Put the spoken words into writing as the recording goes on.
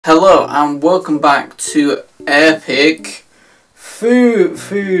Hello and welcome back to Epic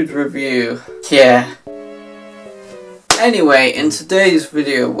Food Review. Yeah. Anyway, in today's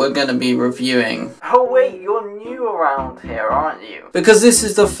video we're going to be reviewing... Oh wait, you're new around here, aren't you? Because this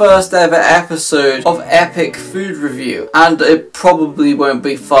is the first ever episode of Epic Food Review, and it probably won't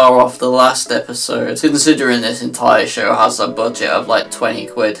be far off the last episode, considering this entire show has a budget of like 20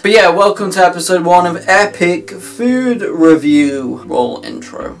 quid. But yeah, welcome to episode 1 of Epic Food Review. Roll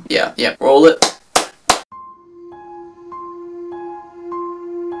intro. Yeah, roll it.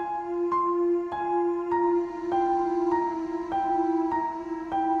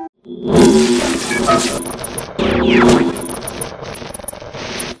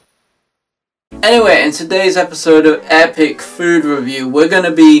 Anyway, in today's episode of Epic Food Review, we're going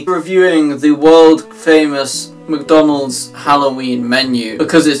to be reviewing the world famous McDonald's Halloween menu,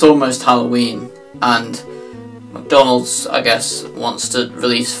 because it's almost Halloween and McDonald's, I guess, wants to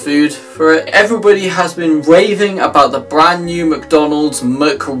release food for it. Everybody has been raving about the brand new McDonald's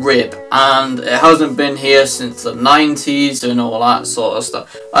McRib, and it hasn't been here since the 90s and all that sort of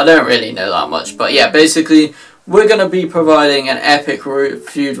stuff. I don't really know that much, but yeah, basically we're going to be providing an epic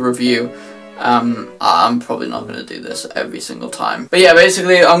food review. I'm probably not going to do this every single time. But yeah,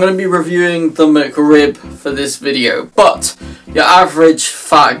 basically, I'm going to be reviewing the McRib for this video. But your average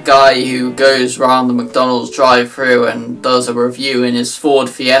fat guy who goes around the McDonald's drive-thru and does a review in his Ford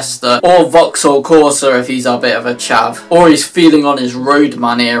Fiesta, or Vauxhall Corsa if he's a bit of a chav, or he's feeling on his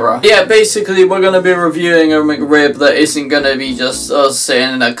Roadman era. Yeah, basically, we're going to be reviewing a McRib that isn't going to be just us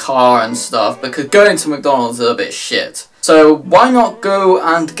sitting in a car and stuff, because going to McDonald's is a bit shit. So why not go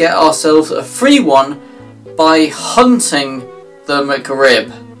and get ourselves a free one by hunting the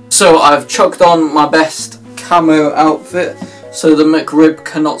McRib. So I've chucked on my best camo outfit so the McRib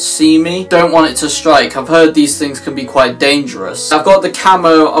cannot see me. Don't want it to strike. I've heard these things can be quite dangerous. I've got the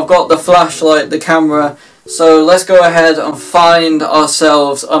camo, I've got the flashlight, the camera. So let's go ahead and find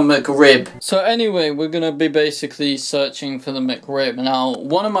ourselves a McRib. So anyway, we're going to be basically searching for the McRib. Now,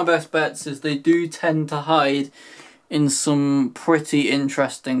 one of my best bets is they do tend to hide in some pretty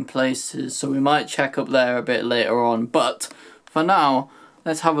interesting places, so we might check up there a bit later on, but for now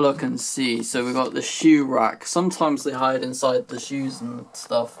let's have a look and see. So we got the shoe rack. Sometimes they hide inside the shoes and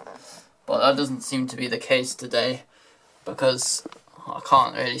stuff, but that doesn't seem to be the case today because I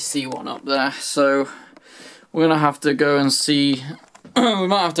can't really see one up there, so we're gonna have to go and see. We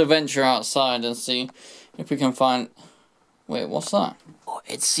might have to venture outside and see if we can find... Wait, what's that? Oh,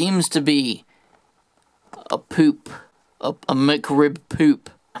 it seems to be a poop, a McRib poop.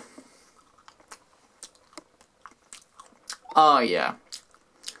 Oh yeah,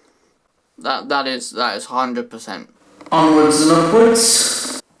 that is 100%. Onwards and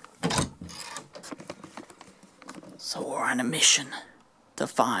upwards. So we're on a mission to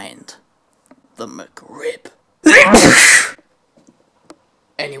find the McRib.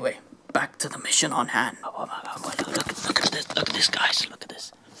 Anyway, back to the mission on hand. Look at this, guys. Look at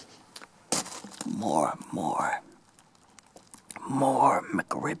this. More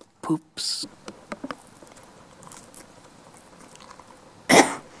McRib poops.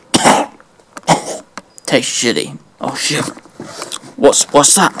 Tastes shitty. Oh shit. What's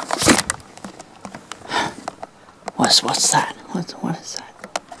that? What's that? What is that?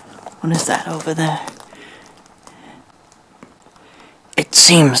 What is that over there? It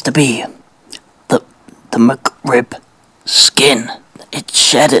seems to be the McRib skin. It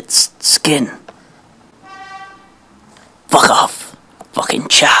shed its skin. Fuck off. Fucking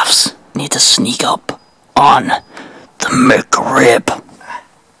chaffs. Need to sneak up on the McRib.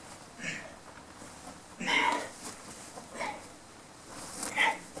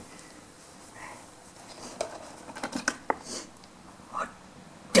 Oh,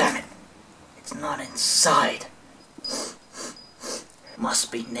 damn it. It's not inside.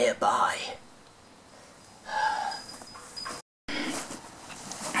 Must be nearby.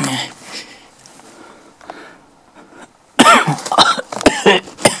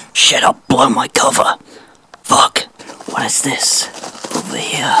 Shit, I'll blow my cover. Fuck. What is this? Over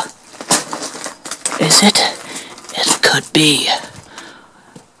here. Is it? It could be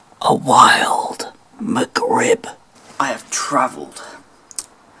a wild McRib. I have traveled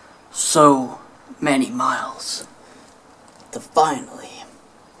so many miles to finally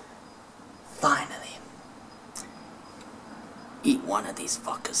eat one of these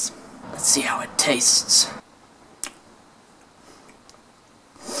fuckers. Let's see how it tastes.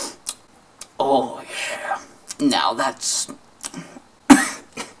 Oh yeah. Now that's...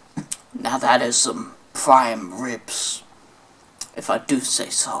 now that is some prime ribs, if I do say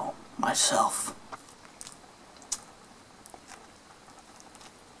so myself.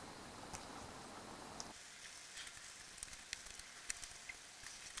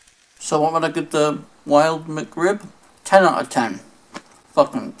 So what would I give the Wild McRib? 10 out of 10.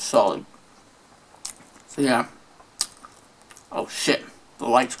 Fucking solid. So yeah. Oh shit, the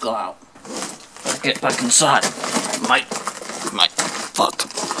lights go out. Let's get back inside. Fuck.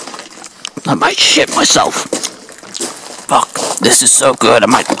 I might shit myself. Fuck, this is so good, I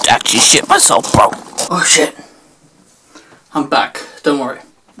might actually shit myself, bro. Oh shit. I'm back, don't worry.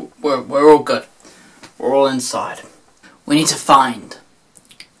 We're all good. We're all inside. We need to find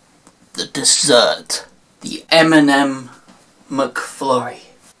the dessert. The M&M McFlurry.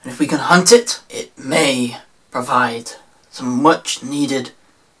 And if we can hunt it, it may provide some much needed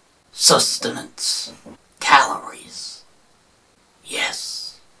sustenance. Calories.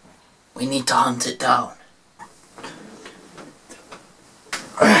 Yes. We need to hunt it down.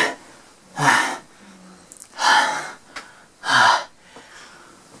 I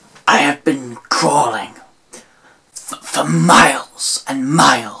have been crawling for miles and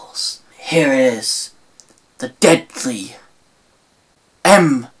miles. Here it is. The deadly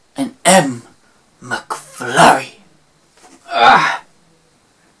M&M McFlurry.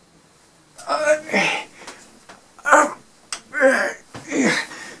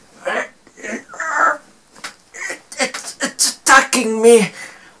 It's attacking me.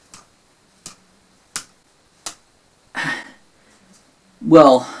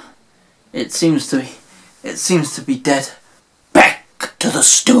 Well, it seems to be dead. Back to the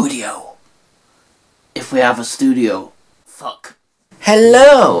studio. If we have a studio. Fuck.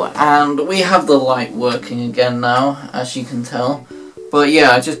 Hello, and we have the light working again now, as you can tell. But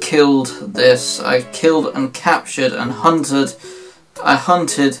yeah, I just killed this. I killed and captured and hunted. I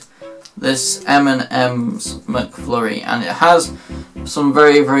hunted this M&M's McFlurry, and it has some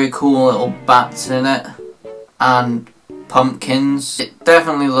very, very cool little bats in it, and pumpkins. It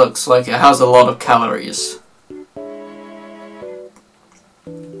definitely looks like it has a lot of calories.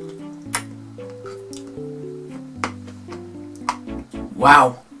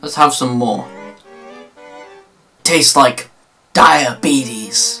 Wow, let's have some more. Tastes like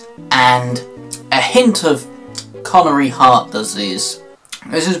diabetes and a hint of coronary heart disease.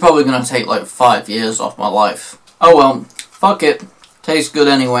 This is probably going to take like 5 years off my life. Oh well, fuck it. Tastes good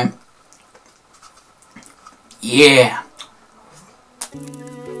anyway. Yeah.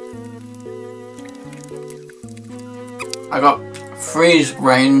 I got freeze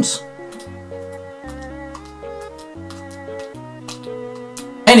brains.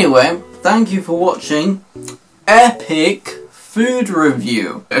 Anyway, thank you for watching Epic Food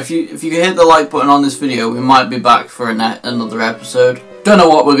Review. If you hit the like button on this video, we might be back for another episode. Don't know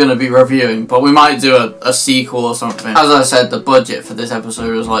what we're going to be reviewing, but we might do a sequel or something. As I said, the budget for this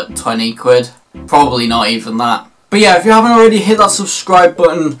episode was like 20 quid. Probably not even that. But yeah, if you haven't already, hit that subscribe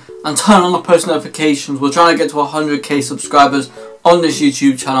button and turn on the post notifications. We're trying to get to 100k subscribers on this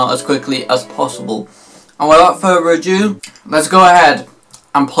YouTube channel as quickly as possible. And without further ado, let's go ahead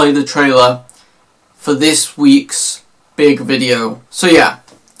and play the trailer for this week's big video. So yeah,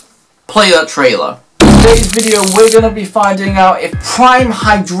 play that trailer. In today's video, we're going to be finding out if Prime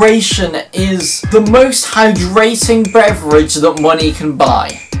Hydration is the most hydrating beverage that money can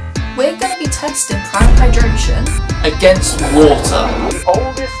buy. We're going to be testing Prime Hydration against water, the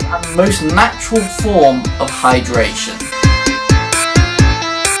oldest and most natural form of hydration.